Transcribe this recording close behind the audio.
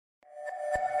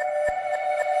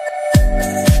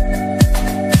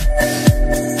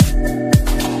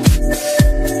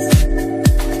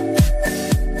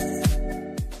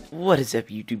What is up,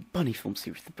 YouTube? Bunny Films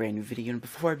here with a brand new video, and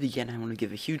before I begin, I want to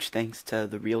give a huge thanks to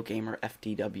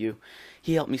TheRealGamerFTW.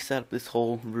 He helped me set up this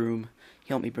whole room. He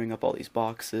helped me bring up all these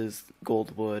boxes,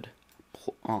 gold wood,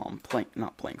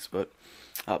 not planks, but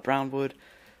brown wood,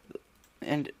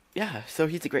 and yeah, so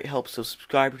he's a great help. So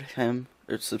subscribe to him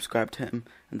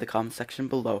in the comment section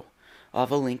below. I'll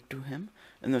have a link to him,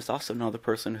 and there's also another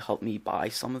person who helped me buy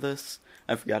some of this.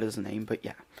 I forgot his name, but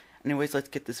yeah. Anyways, let's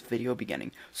get this video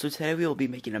beginning. So today we will be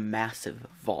making a massive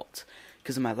vault,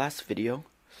 because in my last video,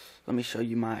 let me show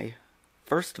you my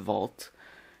first vault,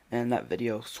 and that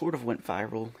video sort of went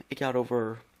viral. It got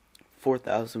over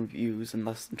 4,000 views in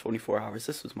less than 24 hours.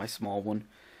 This was my small one,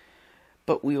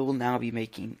 but we will now be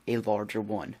making a larger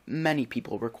one. Many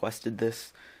people requested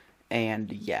this,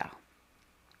 and yeah,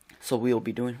 so we will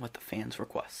be doing what the fans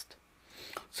request.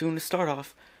 So we're going to start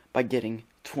off by getting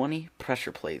 20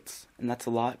 pressure plates, and that's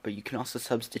a lot, but you can also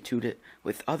substitute it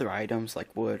with other items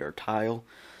like wood or tile,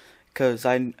 because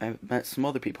I met some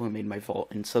other people who made my vault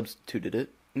and substituted it.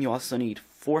 And you also need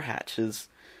 4 hatches,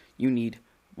 you need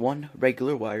 1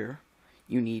 regular wire,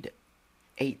 you need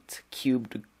 8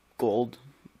 cubed gold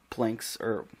planks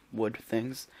or wood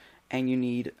things, and you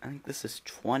need, I think this is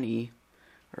 20,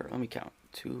 or let me count,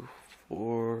 2,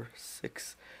 4,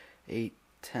 6, 8,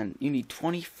 10, you need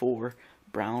 24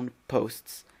 brown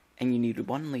posts, and you need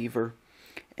 1 lever,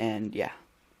 and yeah,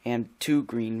 and 2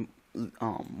 green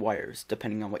wires,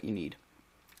 depending on what you need.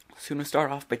 So you're going to start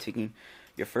off by taking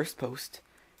your first post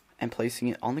and placing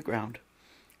it on the ground,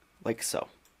 like so.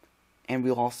 And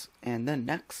then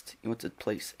next, you want to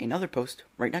place another post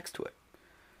right next to it.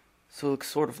 So it looks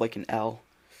sort of like an L,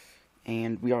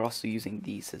 and we are also using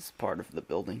these as part of the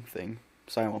building thing,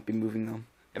 so I won't be moving them,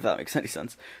 if that makes any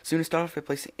sense. So you're going to start off by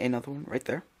placing another one right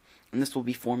there, and this will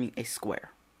be forming a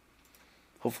square.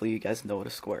 Hopefully you guys know what a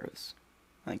square is.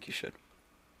 I think you should.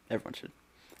 Everyone should.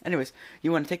 Anyways,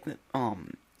 you want to take the,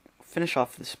 finish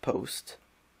off this post,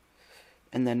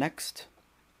 and then next,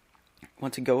 you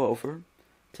want to go over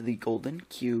to the golden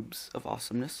cubes of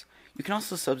awesomeness. You can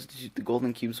also substitute the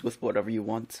golden cubes with whatever you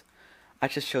want. I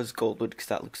just chose gold wood because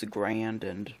that looks grand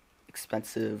and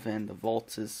expensive, and the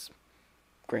vault is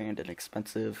grand and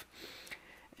expensive.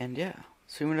 And yeah,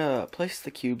 so you're going to place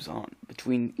the cubes on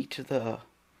between each of the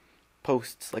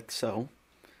posts, like so.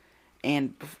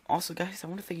 And also, guys, I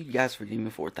want to thank you guys for giving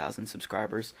me 4,000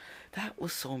 subscribers. That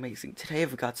was so amazing. Today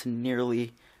I've got to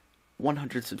nearly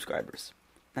 100 subscribers.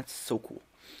 That's so cool.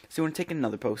 So you want to take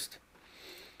another post.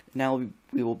 Now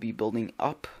we will be building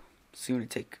up. So you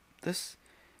want to take this,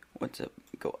 want to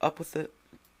go up with it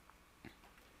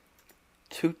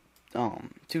two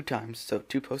times, so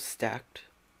 2 posts stacked.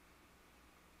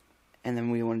 And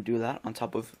then we want to do that on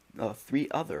top of 3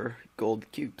 other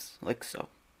gold cubes, like so.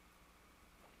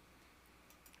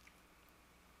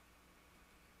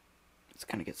 It's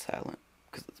kind of get silent,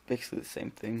 because it's basically the same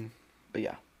thing, but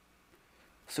yeah.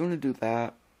 So we're going to do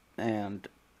that, and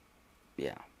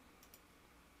yeah.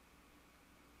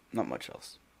 Not much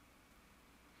else.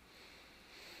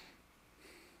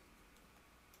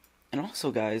 And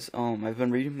also, guys, I've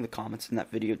been reading the comments in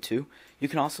that video too. You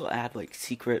can also add like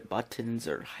secret buttons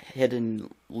or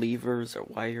hidden levers or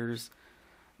wires,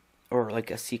 or like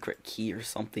a secret key or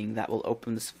something that will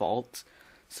open this vault.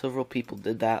 Several people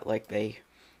did that, like they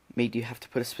made you have to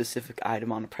put a specific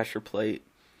item on a pressure plate,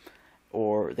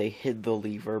 or they hid the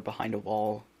lever behind a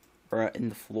wall or in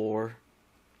the floor.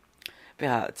 But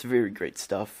yeah, it's very great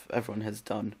stuff everyone has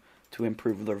done to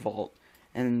improve their vault,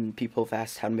 and people have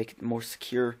asked how to make it more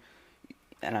secure.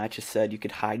 And I just said you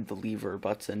could hide the lever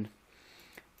button,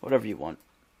 whatever you want.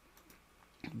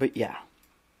 But yeah.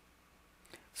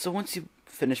 So once you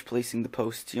finish placing the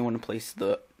posts, you want to place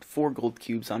the 4 gold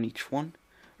cubes on each one,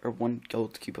 or 1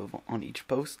 gold cube on each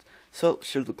post. So it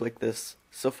should look like this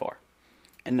so far.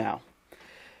 And now,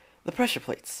 the pressure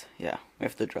plates. Yeah, we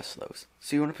have to address those.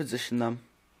 So you want to position them.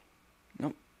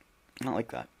 Nope, not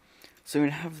like that. So you're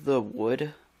going to have the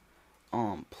wood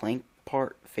plank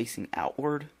part facing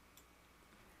outward,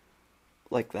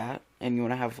 like that, and you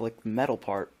want to have like the metal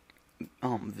part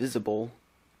visible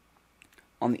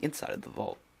on the inside of the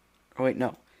vault. Oh wait,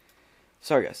 no,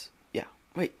 sorry guys, yeah,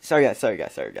 wait, sorry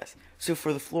guys. So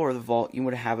for the floor of the vault, you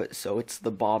want to have it so it's the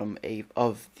bottom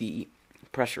of the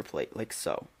pressure plate, like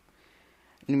so.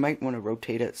 And you might want to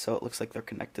rotate it so it looks like they're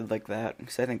connected like that,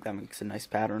 because I think that makes a nice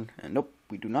pattern. And nope,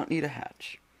 we do not need a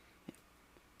hatch.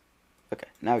 Okay,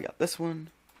 now we got this one,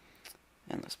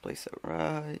 and let's place it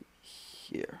right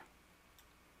here.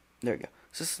 There we go.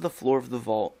 So this is the floor of the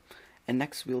vault, and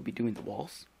next we'll be doing the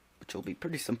walls, which will be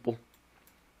pretty simple.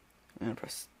 I'm going to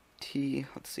press T.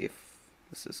 Let's see if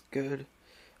this is good.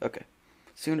 Okay.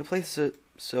 So you're going to place it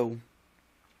so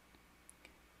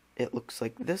it looks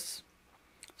like this.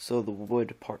 So the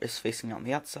wood part is facing on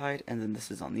the outside, and then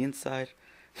this is on the inside.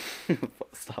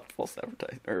 Stop false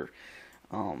advertising, or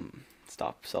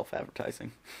stop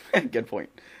self-advertising. Good point.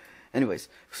 Anyways,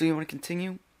 so you want to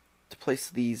continue to place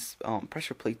these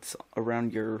pressure plates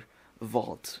around your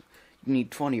vault. You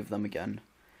need 20 of them again.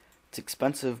 It's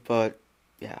expensive, but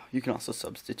yeah, you can also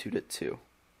substitute it too,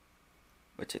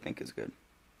 which I think is good.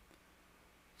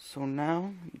 So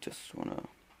now you just want to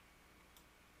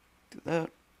do that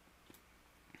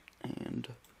and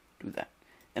do that.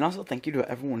 And also thank you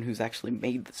to everyone who's actually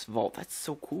made this vault. That's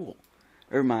so cool.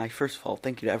 Or my first vault.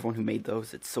 Thank you to everyone who made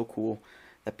those. It's so cool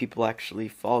that people actually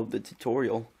followed the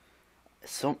tutorial.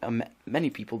 So many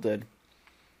people did.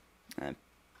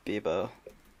 Biba.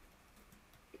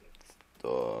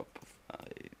 Stop.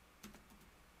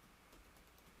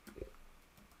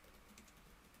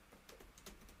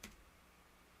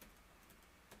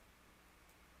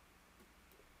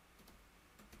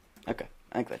 Okay,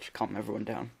 I think that should calm everyone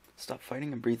down. Stop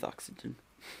fighting and breathe oxygen.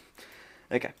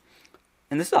 Okay,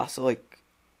 and this is also like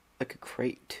a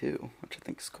crate too, which I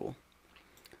think is cool.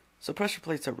 So pressure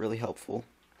plates are really helpful.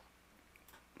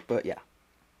 But yeah,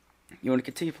 you want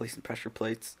to continue placing pressure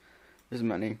plates. There's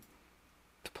many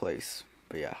to place,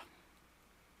 but yeah,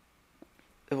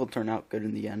 it will turn out good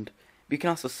in the end. But you can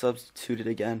also substitute it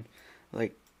again.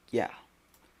 Like, yeah,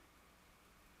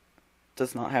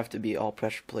 does not have to be all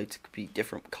pressure plates. It could be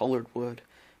different colored wood.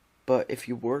 But if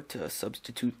you were to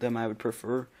substitute them, I would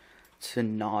prefer to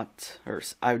not, or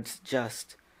I would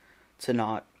suggest to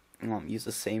not use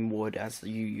the same wood as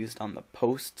you used on the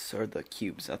posts or the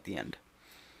cubes at the end.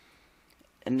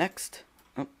 And next,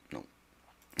 oh no,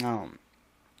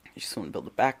 you just want to build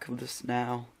the back of this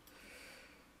now.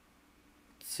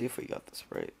 Let's see if we got this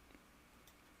right.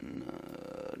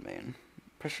 Man,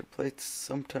 pressure plates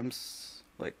sometimes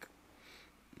like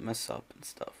mess up and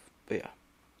stuff, but yeah,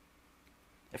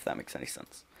 if that makes any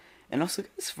sense. And also,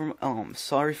 guys,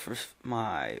 sorry for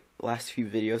my last few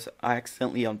videos. I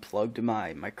accidentally unplugged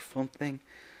my microphone thing,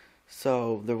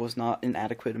 so there was not an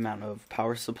adequate amount of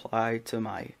power supply to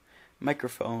my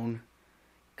microphone,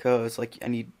 cause like I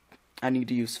need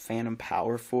to use phantom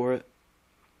power for it.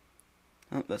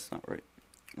 Oh, that's not right.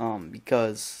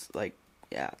 Because like,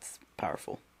 yeah, it's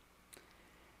powerful.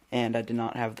 And I did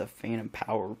not have the phantom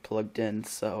power plugged in,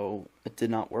 so it did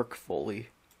not work fully,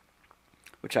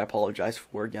 which I apologize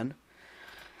for again.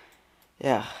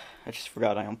 Yeah, I just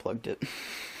forgot I unplugged it.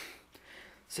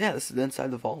 So yeah, this is the inside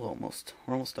of the vault almost.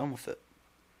 We're almost done with it.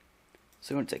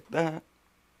 So you want to take that,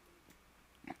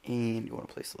 and you want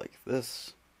to place it like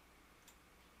this.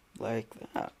 Like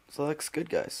that. So that looks good,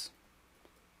 guys.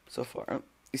 So far. Oh,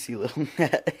 you see little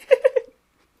net.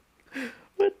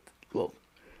 What? Whoa.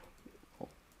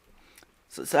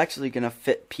 So it's actually going to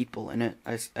fit people in it.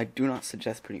 I do not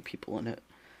suggest putting people in it,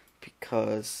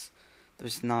 because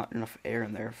there's not enough air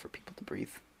in there for people to breathe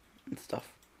and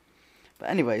stuff. But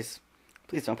anyways,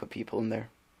 please don't put people in there.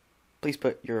 Please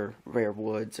put your rare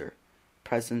woods or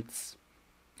presents.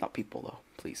 Not people though,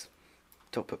 please.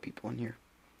 Don't put people in here.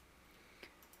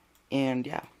 And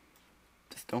yeah,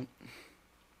 just don't.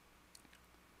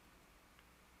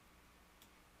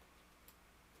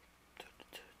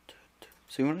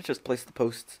 So you want to just place the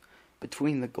posts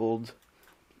between the gold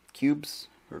cubes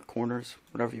or corners,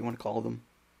 whatever you want to call them.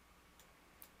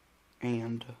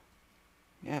 And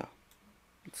yeah,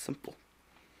 it's simple.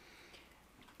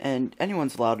 And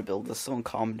anyone's allowed to build this. Someone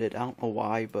commented, I don't know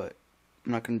why, but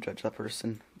I'm not going to judge that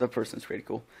person. The person's pretty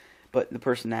cool. But the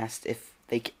person asked if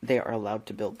they are allowed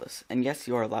to build this. And yes,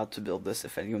 you are allowed to build this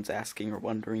if anyone's asking or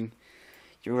wondering.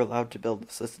 You're allowed to build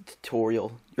this as a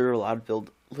tutorial. You're allowed to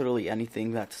build literally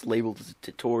anything that's labeled as a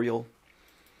tutorial,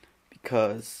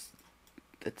 because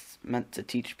it's meant to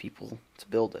teach people to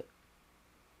build it.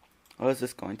 What is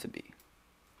this going to be?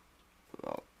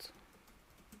 Vault.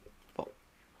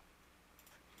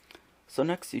 So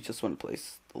next you just want to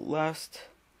place the last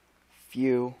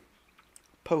few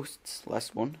posts,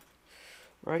 last one,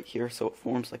 right here, so it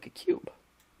forms like a cube,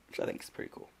 which I think is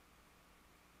pretty cool.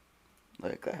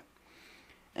 Like that.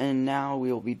 And now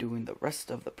we will be doing the rest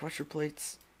of the pressure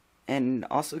plates. And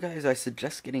also, guys, I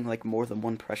suggest getting like more than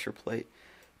one pressure plate,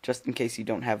 just in case you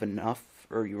don't have enough,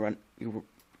 or you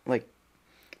like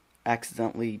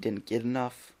accidentally didn't get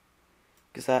enough.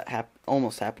 Because that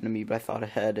almost happened to me, but I thought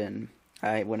ahead and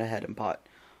I went ahead and bought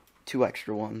 2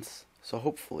 extra ones. So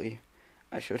hopefully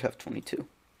I should have 22.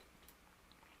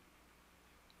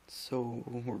 So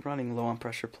we're running low on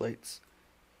pressure plates.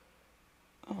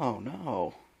 Oh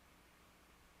no.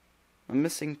 I'm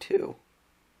missing 2.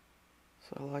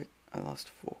 So I lost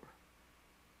 4.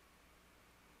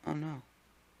 Oh no.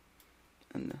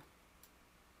 And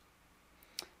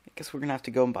guess we're gonna have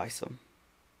to go and buy some.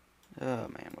 Oh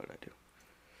man, what did I do?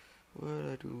 What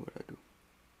did I do? What did I do?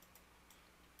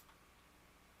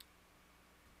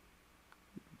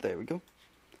 There we go.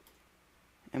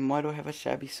 And why do I have a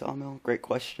shabby sawmill? Great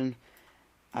question.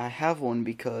 I have one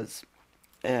because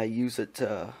I use it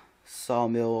to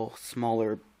sawmill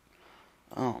smaller,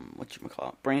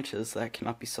 branches that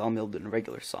cannot be sawmilled in a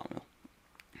regular sawmill.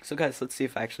 So guys, let's see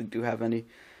if I actually do have any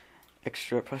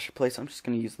extra pressure plates. I'm just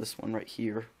going to use this one right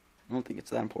here. I don't think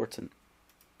it's that important.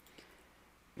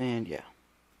 And yeah.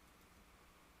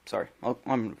 Sorry, I'm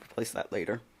going to replace that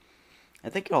later. I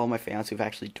thank all my fans who've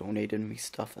actually donated me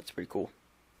stuff. That's pretty cool.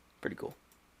 Pretty cool.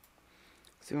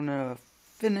 So we're going to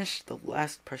finish the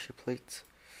last pressure plate.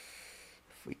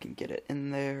 If we can get it in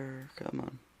there. Come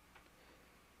on.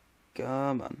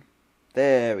 Come on.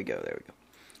 There we go, there we go.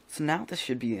 So now this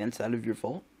should be the inside of your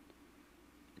vault.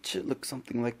 It should look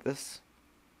something like this.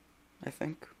 I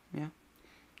think, yeah.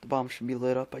 The bottom should be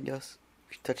lit up, I guess.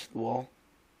 If you touch the wall,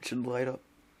 it should light up.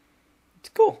 It's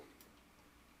cool.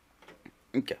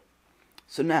 Okay.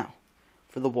 So now,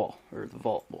 for the wall, or the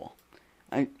vault wall.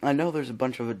 I know there's a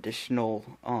bunch of additional,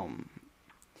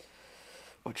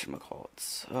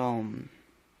 whatchamacallits,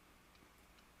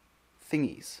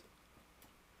 thingies.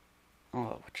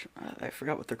 Oh, I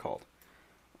forgot what they're called.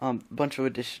 Bunch of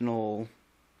additional,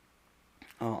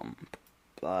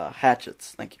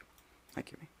 hatchets. Thank you.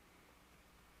 Thank you.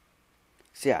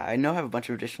 So yeah, I know I have a bunch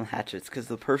of additional hatchets because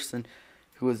the person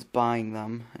who was buying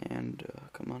them, and,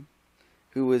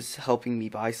 who was helping me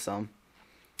buy some,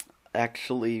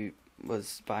 actually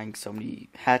was buying so many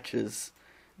hatches.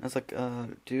 I was like,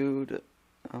 dude,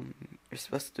 you're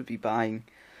supposed to be buying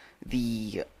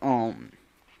the, the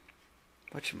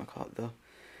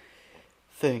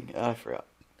thing. I forgot.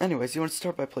 Anyways, you want to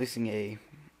start by placing a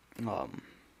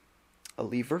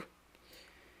lever.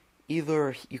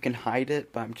 Either you can hide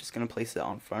it, but I'm just going to place it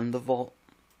on front of the vault.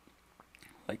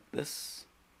 Like this.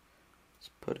 Let's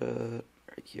put it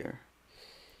right here.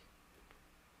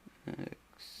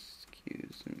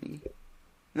 Excuse me.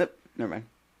 Nope, never mind.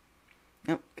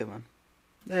 Nope, come on.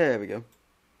 There we go.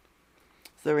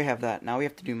 So there we have that. Now we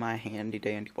have to do my handy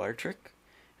dandy wire trick.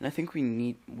 And I think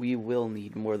we will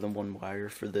need more than one wire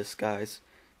for this, guys.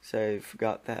 So I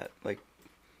forgot that,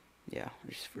 yeah, I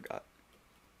just forgot.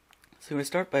 So we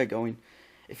start by going,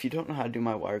 if you don't know how to do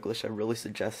my wire glitch, I really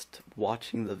suggest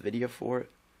watching the video for it.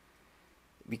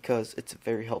 Because it's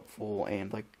very helpful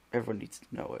and, everyone needs to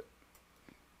know it.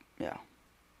 Yeah.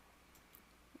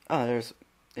 Oh,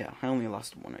 yeah, I only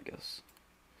lost one, I guess.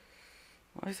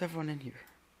 Why is everyone in here?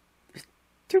 There's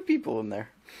 2 people in there.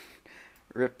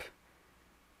 Rip.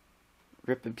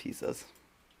 Rip in pieces.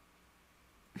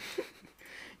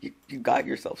 You got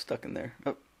yourself stuck in there.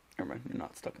 Oh, never mind, you're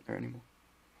not stuck in there anymore.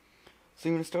 So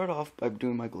I'm going to start off by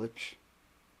doing my glitch.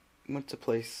 I went to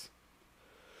place.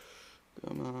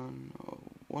 Come on. Oh,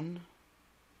 1.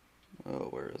 Oh,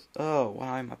 where is... Oh,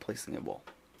 why am I placing a wall?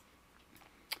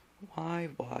 Why?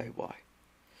 Okay,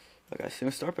 so I'm going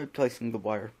to start by placing the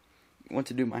wire. I want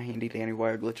to do my handy dandy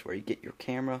wire glitch where you get your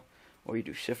camera, or you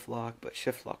do shift lock, but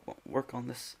shift lock won't work on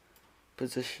this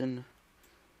position.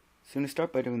 So I'm going to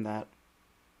start by doing that.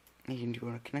 And you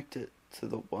want to connect it to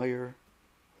the wire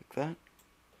like that.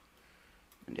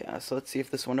 And yeah, so let's see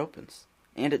if this one opens.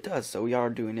 And it does, so we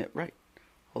are doing it right.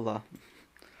 Hold on.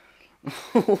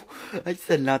 I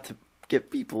said not to get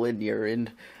people in here,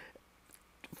 and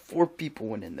 4 people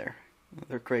went in there.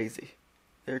 They're crazy.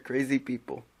 They're crazy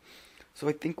people. So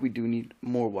I think we do need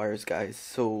more wires, guys.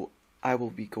 So I will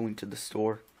be going to the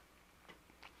store.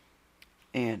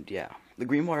 And yeah, the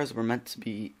green wires were meant to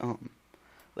be on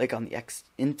the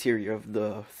interior of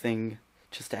the thing,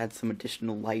 just to add some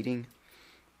additional lighting.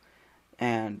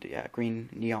 And yeah, green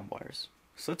neon wires.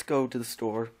 So let's go to the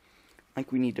store.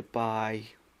 We need to buy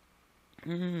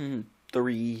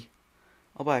 3.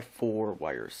 I'll buy 4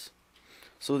 wires.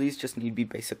 So these just need to be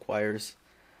basic wires.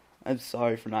 I'm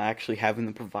sorry for not actually having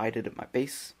them provided at my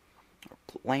base or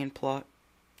land plot.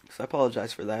 So I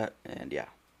apologize for that, and yeah.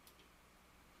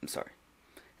 I'm sorry.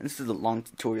 And this is a long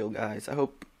tutorial, guys.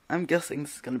 I'm guessing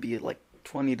this is going to be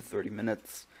 20 to 30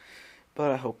 minutes.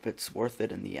 But I hope it's worth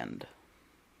it in the end.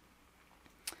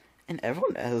 And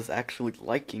everyone is actually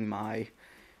liking my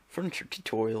furniture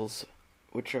tutorials,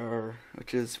 which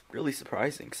is really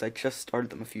surprising, because I just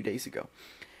started them a few days ago.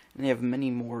 And they have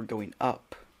many more going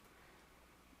up.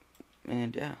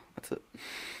 And yeah, that's it.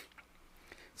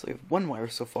 So we have 1 wire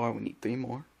so far, we need 3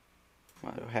 more.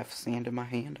 I don't have sand in my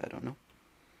hand, I don't know.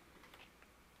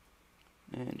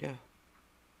 And yeah.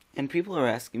 And people are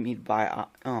asking me to buy,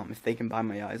 if they can buy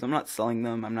my eyes. I'm not selling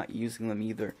them, I'm not using them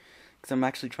either. Because I'm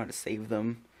actually trying to save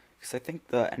them because I think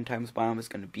the end times biome is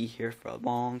going to be here for a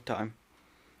long time.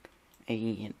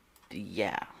 And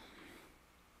yeah.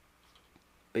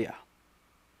 But yeah.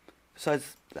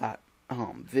 Besides that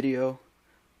video,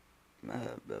 I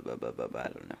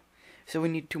don't know. So we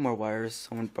need 2 more wires.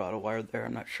 Someone brought a wire there.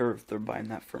 I'm not sure if they're buying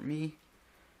that for me.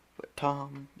 But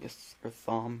Tom, yes, or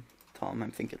Tom, I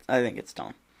think it's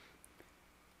Tom.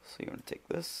 So you want to take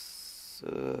this?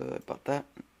 I bought that.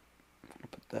 I'm gonna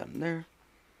put that in there,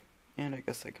 and I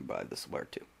guess I can buy this wire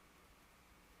too.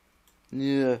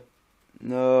 Yeah,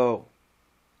 no.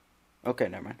 Okay,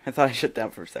 never mind. I thought I shut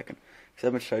down for a second because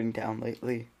I've been shutting down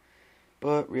lately.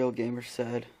 But Real Gamer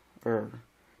said, or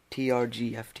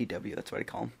TRGFTW, that's what I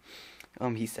call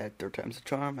him. He said 3rd time's a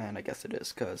charm, and I guess it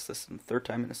is, because this is the 3rd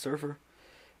time in a server,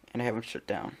 and I haven't shut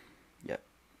down yet.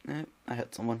 I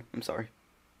hit someone. I'm sorry.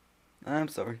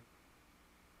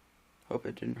 Hope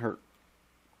it didn't hurt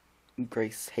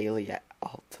Grace Haley at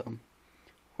Altum.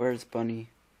 Where's Bunny?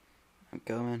 I'm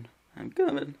coming.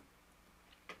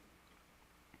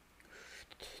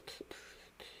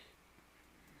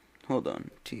 Hold on.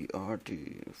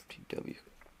 TRGFTW.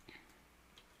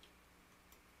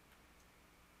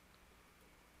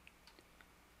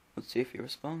 Let's see if he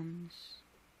responds.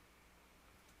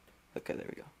 Okay, there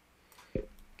we go.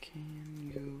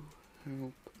 Can you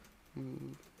help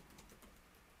move?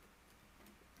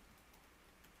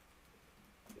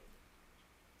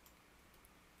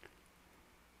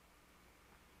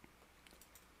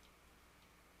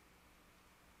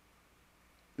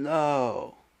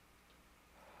 No.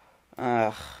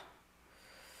 Ugh.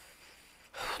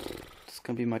 It's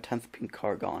gonna be my 10th pink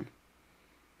car gone.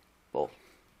 Lol.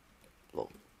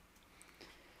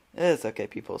 It's okay,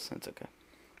 people. It's okay.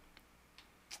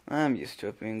 I'm used to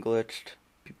it being glitched.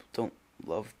 People don't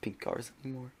love pink cars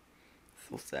anymore.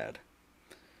 So sad.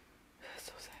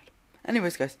 So sad.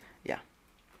 Anyways, guys, yeah.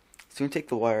 So you take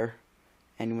the wire,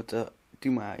 and you want to do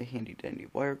my handy dandy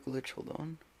wire glitch. Hold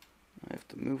on. I have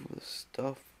to move the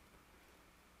stuff.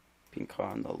 Pink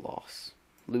car on the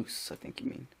loose, I think you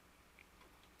mean.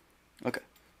 Okay,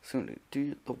 so I'm gonna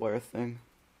do the wire thing.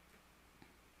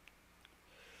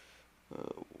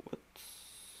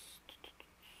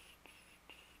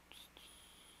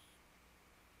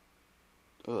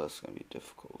 Oh, that's gonna be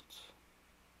difficult.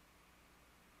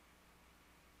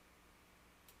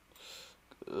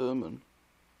 Come on.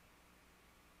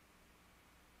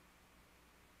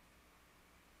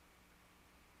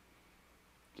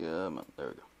 Come on, there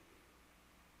we go.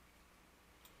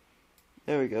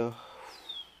 There we go.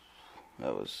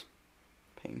 That was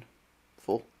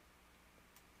painful.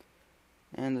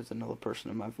 And there's another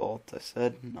person in my vault. I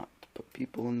said not to put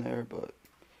people in there, but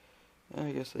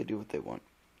I guess they do what they want.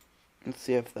 Let's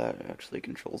see if that actually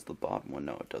controls the bottom one.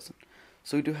 No, it doesn't.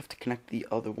 So we do have to connect the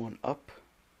other one up.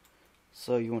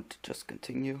 So you want to just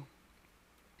continue.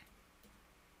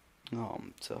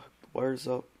 So hook the wires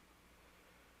up.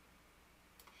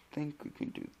 I think we can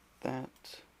do that.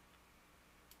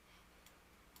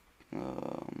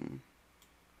 Dang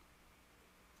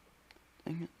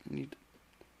it, I need.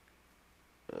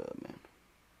 Man.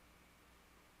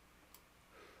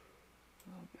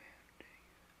 Oh man, dang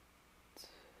it.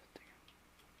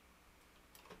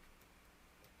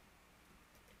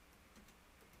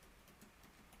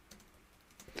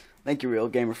 Thank you, Real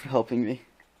Gamer, for helping me.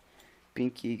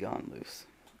 Pinky gone loose.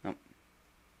 Oh.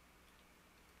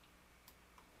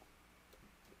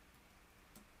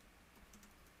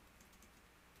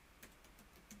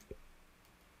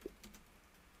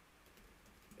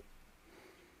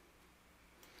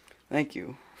 Thank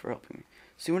you for helping me.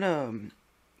 So you wanna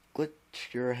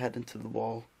glitch your head into the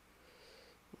wall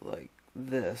like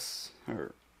this,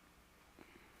 or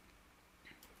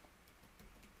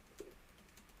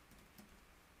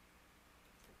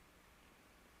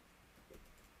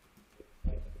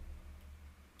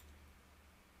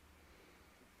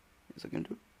is it gonna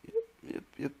do it?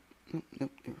 Yep.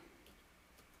 Nope. Here.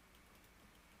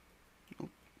 Nope.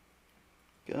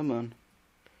 Come on.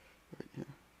 Right here.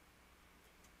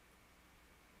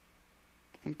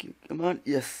 Thank you. Come on.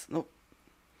 Yes. Nope.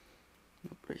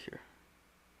 Right here.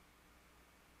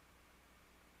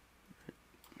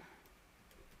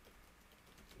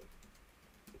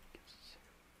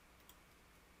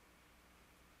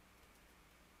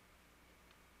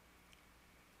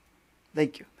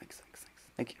 Thank you. Thanks.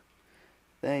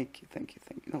 Thank you. Thank you.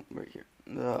 No, right here.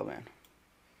 Oh, man.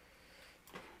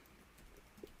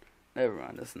 Never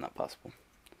mind. This is not possible.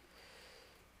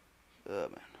 Oh,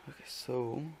 man. Okay,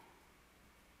 so.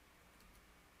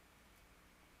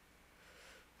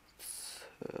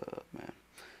 Man.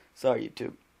 Sorry,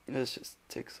 YouTube. This just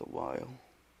takes a while.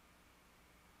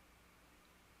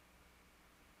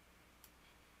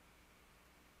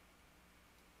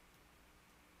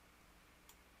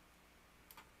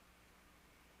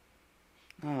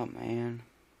 Oh man.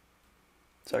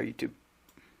 Sorry, YouTube.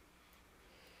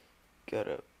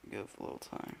 Gotta give a little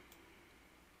time.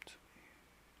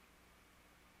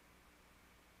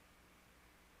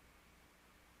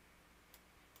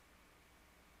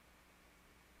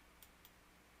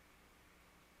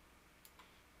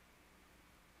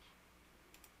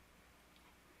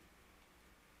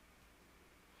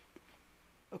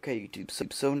 Okay, YouTube.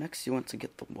 So next you want to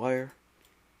get the wire,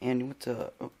 and you want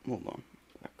to hold on.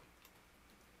 Back.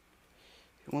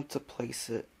 You want to place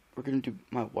it. We're gonna do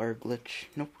my wire glitch.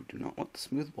 Nope, we do not want the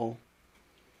smooth wall.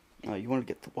 You want to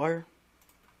get the wire.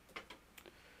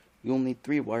 You'll need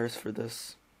 3 wires for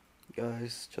this,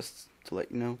 guys. Just to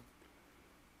let you know.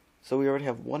 So we already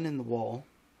have 1 in the wall.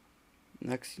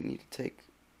 Next, you need to take.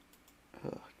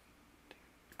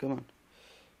 Come on.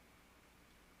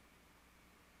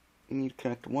 You need to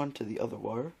connect 1 to the other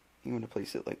wire. You want to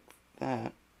place it like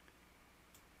that.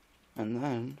 And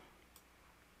then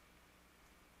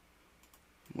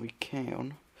we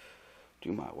can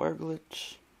do my wire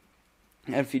glitch.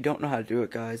 And if you don't know how to do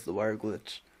it, guys, the wire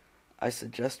glitch, I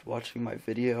suggest watching my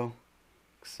video,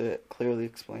 because it clearly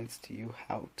explains to you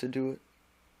how to do it.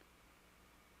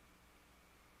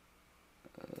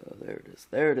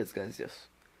 There it is, guys, yes.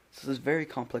 This is very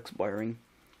complex wiring,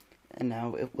 and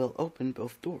now it will open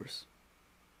both doors.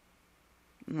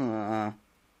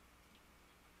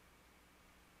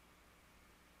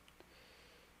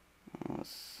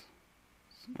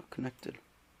 It's not connected.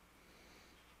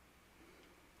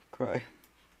 Cry.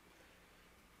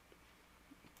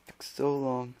 Took so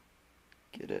long.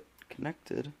 Get it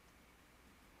connected.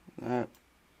 That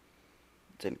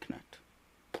didn't connect.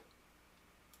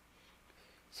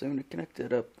 So I'm gonna connect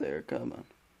it up there. Come on.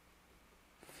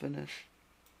 Finish.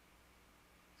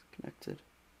 It's connected.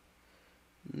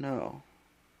 No.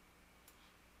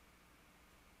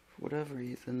 For whatever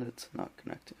reason, it's not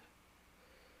connected.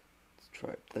 Let's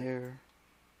try it there.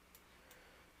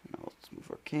 Now let's move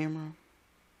our camera.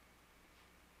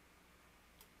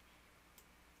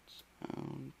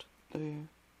 Sound there.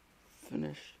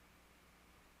 Finish.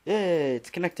 Yay! It's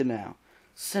connected now.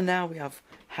 So now we have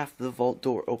half the vault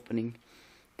door opening.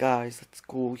 Guys, that's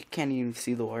cool. You can't even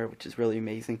see the wire, which is really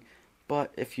amazing.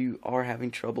 But if you are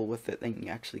having trouble with it, then you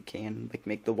actually can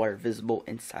make the wire visible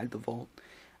inside the vault.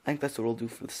 I think that's what we'll do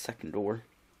for the second door.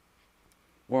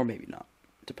 Or maybe not.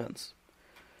 Depends.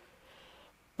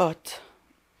 But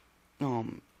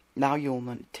now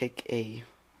you'll take a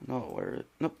nope,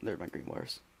 there are my green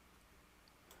wires.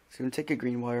 So you're gonna take a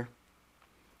green wire,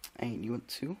 and you want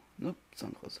to nope, it's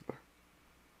on close the bar.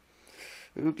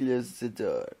 Close the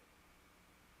door.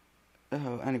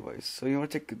 Anyways, so you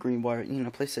want to take a green wire,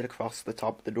 place it across the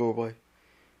top of the doorway.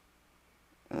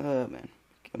 Man,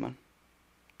 come on,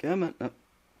 no,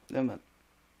 come on,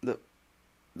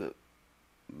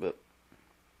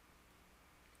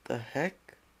 the heck?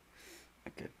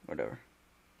 Okay, whatever.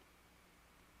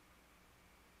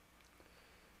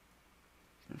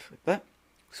 Just like that.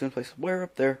 So you place a wire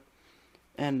up there,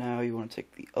 and now you want to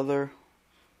take the other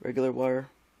regular wire.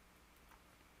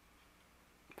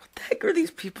 What the heck are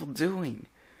these people doing?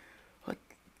 What?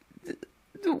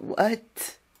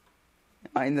 What?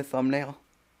 Am I in the thumbnail?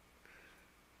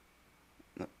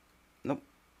 Nope.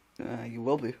 You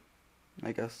will be,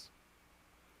 I guess.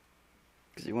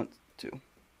 Because you want to.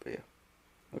 But yeah.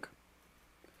 Okay.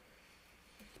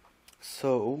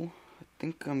 So, I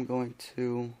think I'm going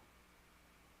to...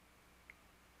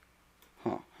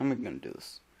 how am I going to do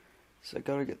this? So I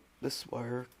gotta get this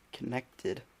wire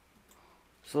connected.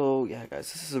 So, yeah,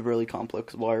 guys, this is a really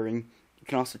complex wiring. You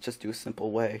can also just do a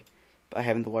simple way by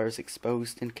having the wires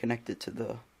exposed and connected to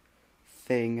the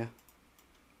thing.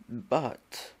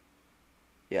 But,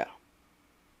 yeah.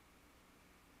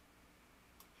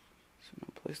 So, I'm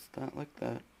gonna place that like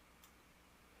that.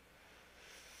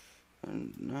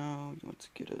 And now you want to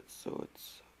get it so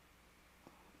it's...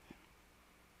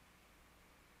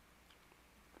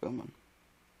 Come on.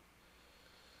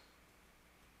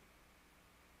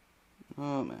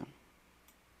 Oh, man.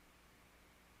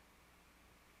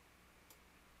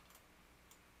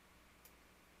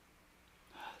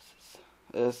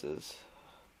 This is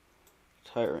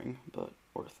tiring, but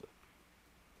worth it.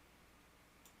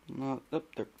 Not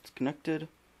up there. It's connected.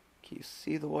 Can you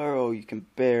see the wire? Oh, you can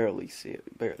barely see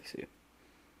it. Barely see it.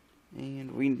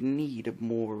 And we need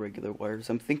more regular wires.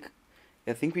 I think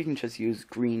we can just use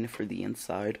green for the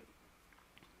inside.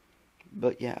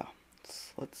 But yeah,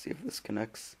 let's see if this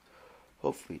connects.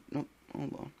 Hopefully, nope,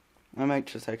 hold on. I might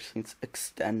just actually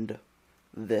extend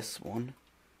this one,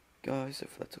 guys,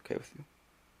 if that's okay with you.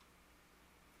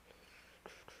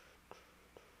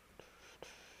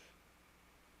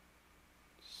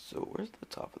 So where's the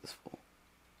top of this vault?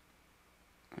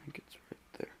 I think it's right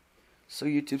there. So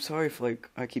YouTube, sorry if like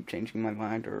I keep changing my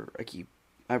mind or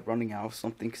I'm running out of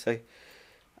something, because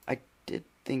I did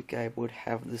think I would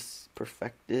have this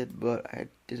perfected, but I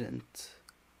didn't.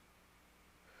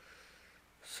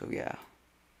 So yeah,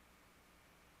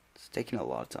 it's taking a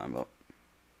lot of time, but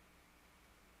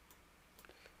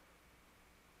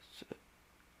so,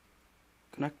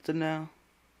 connected now.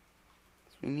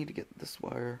 So we need to get this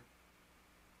wire.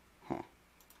 Huh?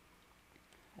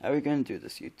 How are we gonna do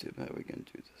this, YouTube? How are we gonna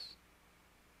do this?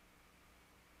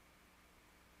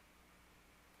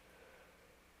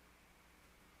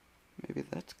 Maybe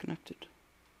that's connected.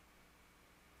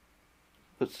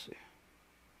 Let's see.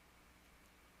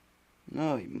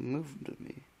 No, he moved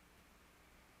me.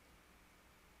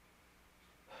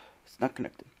 It's not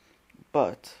connected.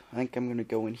 But I think I'm gonna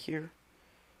go in here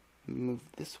and move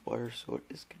this wire so it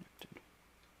is connected.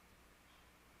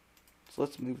 So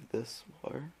let's move this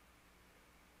wire.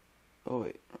 Oh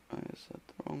wait, is that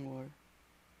the wrong wire?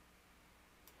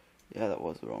 Yeah, that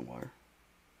was the wrong wire.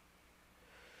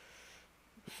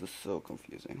 This is so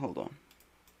confusing. Hold on.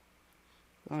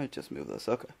 Let me just move this.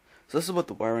 Okay. So this is what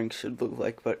the wiring should look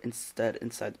like, but instead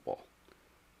inside the wall.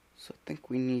 So I think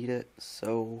we need it.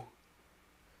 So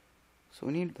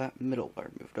we need that middle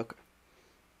wire moved. Okay.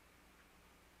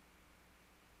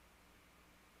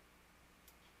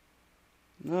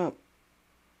 No.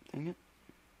 Dang it.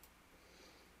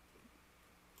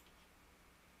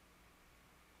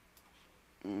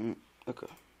 Okay.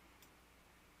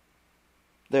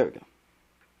 There we go.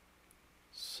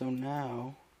 So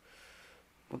now,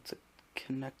 once it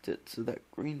connected to that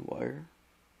green wire,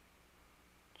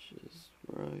 which is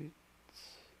right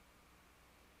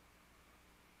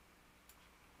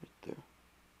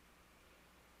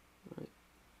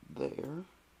there,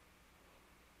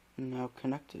 and now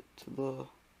connect it to the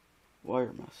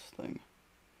wire mesh thing.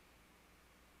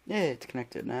 Yeah, it's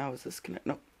connected now. Is this connected?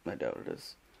 Nope, I doubt it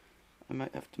is. I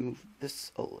might have to move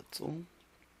this a little.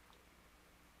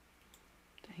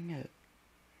 Dang it.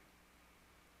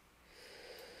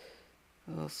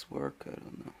 Will this work? I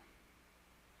don't know.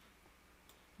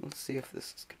 Let's see if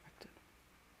this is connected.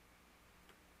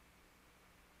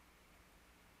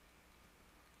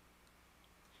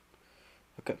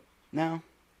 Okay, now,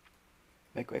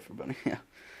 make way for Bunny. Yeah.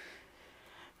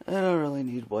 I don't really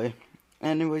need way.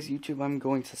 Anyways, YouTube, I'm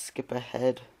going to skip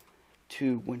ahead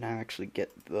to when I actually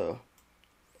get the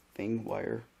thing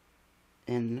wire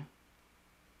in.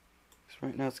 Because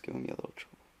right now it's giving me a little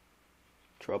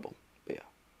trouble. But yeah.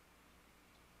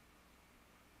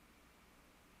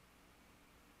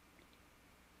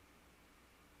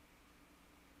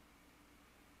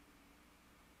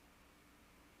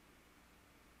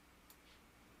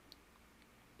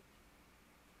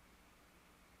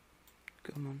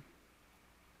 Come on.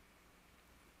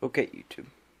 Okay, YouTube.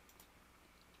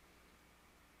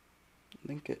 I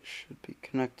think it should be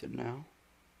connected now.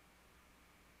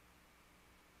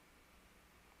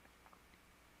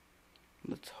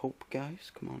 Let's hope,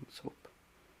 guys. Come on, let's hope.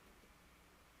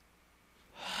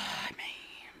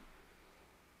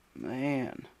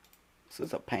 Man, this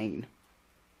is a pain.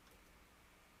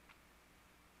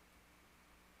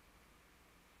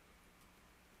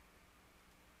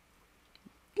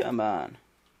 Come on.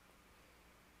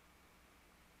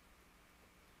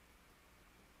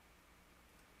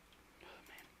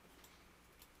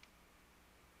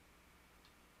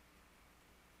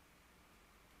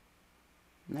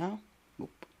 Now?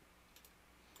 Oop.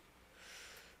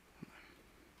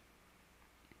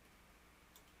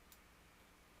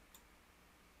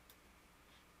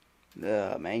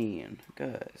 Oh, man.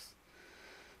 Guys.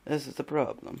 This is the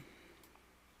problem.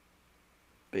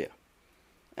 But yeah.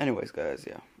 Anyways, guys,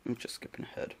 yeah. I'm just skipping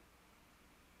ahead.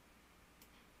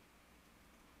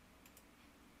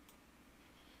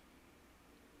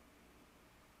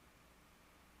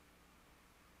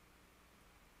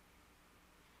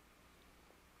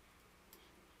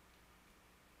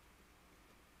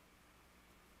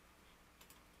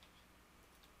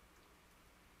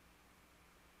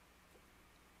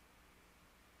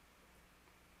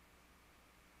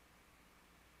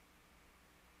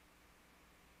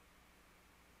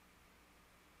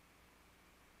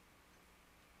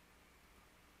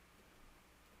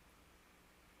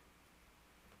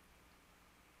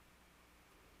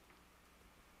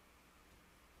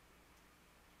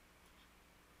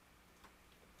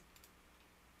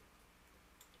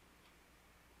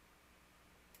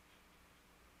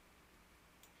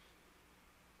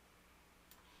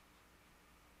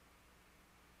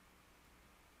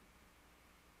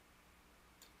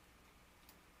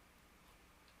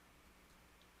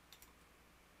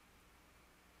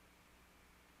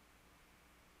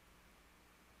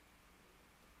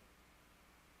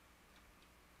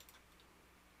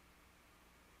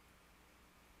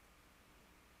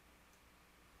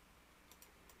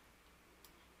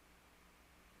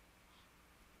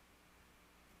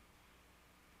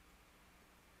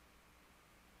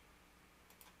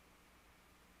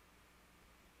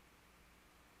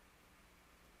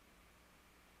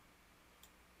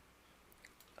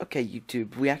 Okay,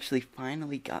 YouTube, we actually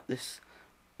finally got this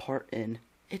part in.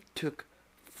 It took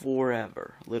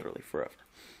forever, literally forever.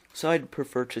 So I'd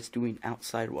prefer just doing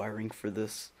outside wiring for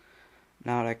this,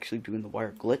 not actually doing the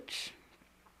wire glitch,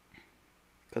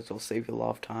 because it'll save you a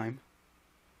lot of time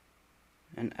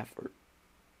and effort,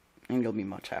 and you'll be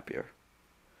much happier.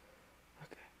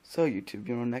 Okay, so YouTube,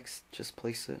 next, just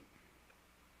place it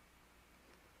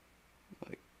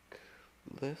like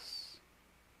this.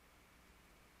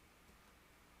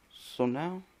 So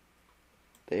now,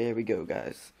 there we go,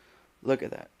 guys. Look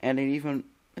at that, and it even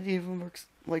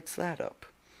lights that up.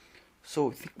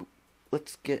 So I think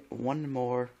let's get one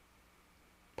more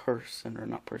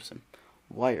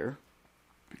wire,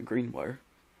 green wire.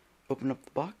 Open up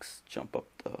the box, jump up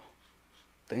the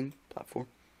platform.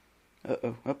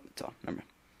 Oh, it's on. Never mind.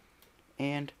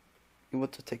 And you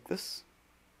want to take this.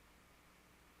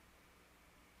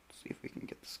 See if we can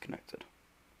get this connected.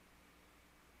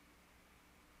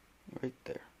 Right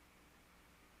there.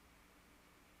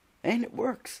 And it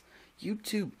works.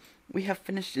 YouTube, we have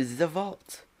finished the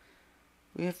vault.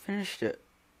 We have finished it.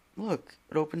 Look,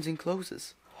 it opens and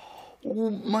closes.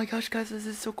 Oh my gosh, guys, this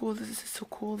is so cool. This is so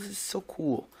cool. This is so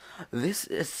cool. This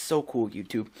is so cool,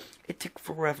 YouTube. It took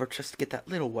forever just to get that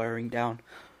little wiring down.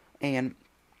 And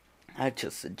I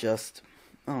just suggest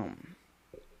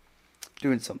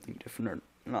doing something different or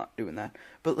not doing that.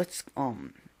 But let's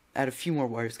add a few more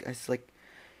wires, guys. Like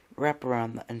wrap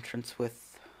around the entrance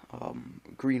with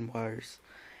green wires,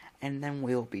 and then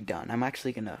we'll be done. I'm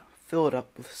actually gonna fill it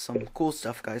up with some cool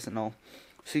stuff, guys, and I'll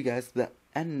show you guys the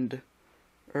end,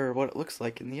 or what it looks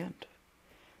like in the end.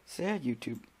 So yeah,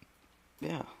 YouTube,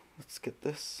 yeah, let's get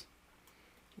this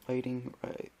lighting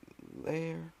right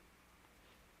there,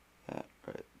 that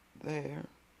right there,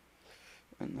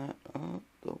 and that up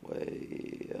the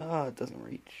way. It doesn't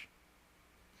reach.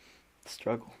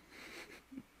 Struggle.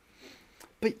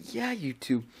 But yeah,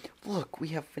 YouTube, look, we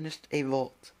have finished a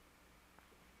vault.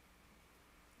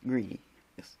 Greeny.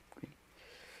 Yes, green.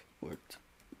 Worked.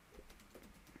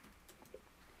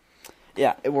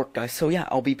 Yeah, it worked, guys. So yeah,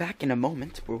 I'll be back in a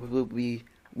moment where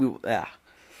I'm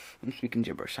speaking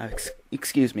gibberish.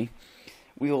 Excuse me.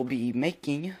 We will be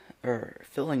making, or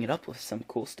filling it up with some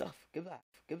cool stuff. Goodbye.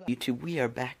 YouTube, we are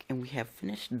back, and we have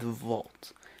finished the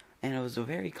vault. And it was a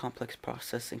very complex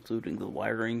process, including the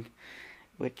wiring,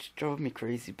 which drove me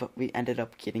crazy, but we ended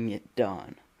up getting it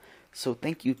done. So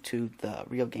thank you to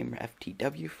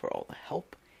TheRealGamerFTW for all the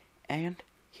help, and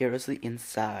here is the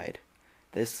inside.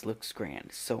 This looks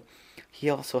grand. So he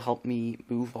also helped me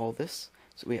move all this.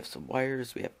 So we have some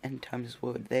wires, we have end times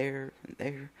wood there and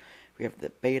there. We have the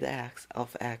beta axe,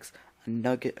 alpha axe, a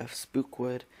nugget of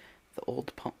spookwood, the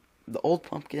old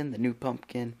pumpkin, the new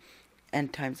pumpkin,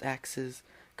 end times axes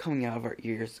coming out of our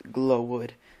ears, glow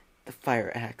wood, the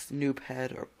fire axe, noob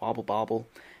head, or wobble bobble.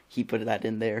 He put that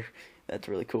in there. That's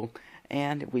really cool.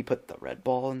 And we put the red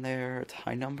ball in there. It's a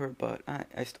high number, but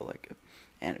I still like it.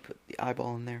 And I put the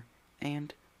eyeball in there.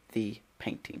 And the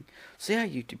painting. So yeah,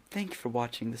 YouTube, thank you for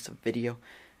watching this video.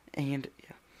 And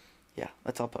yeah,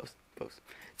 let's all post.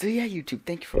 So yeah, YouTube,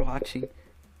 thank you for watching.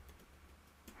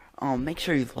 Make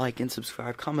sure you like and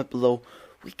subscribe. Comment below.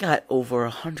 We got over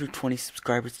 120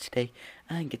 subscribers today.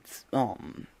 I think it's all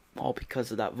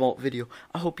because of that vault video.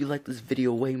 I hope you like this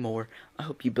video way more. I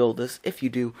hope you build this. If you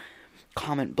do,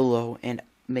 comment below and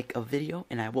make a video,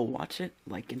 and I will watch it,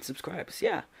 like, and subscribe. So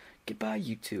yeah, goodbye,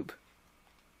 YouTube.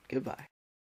 Goodbye.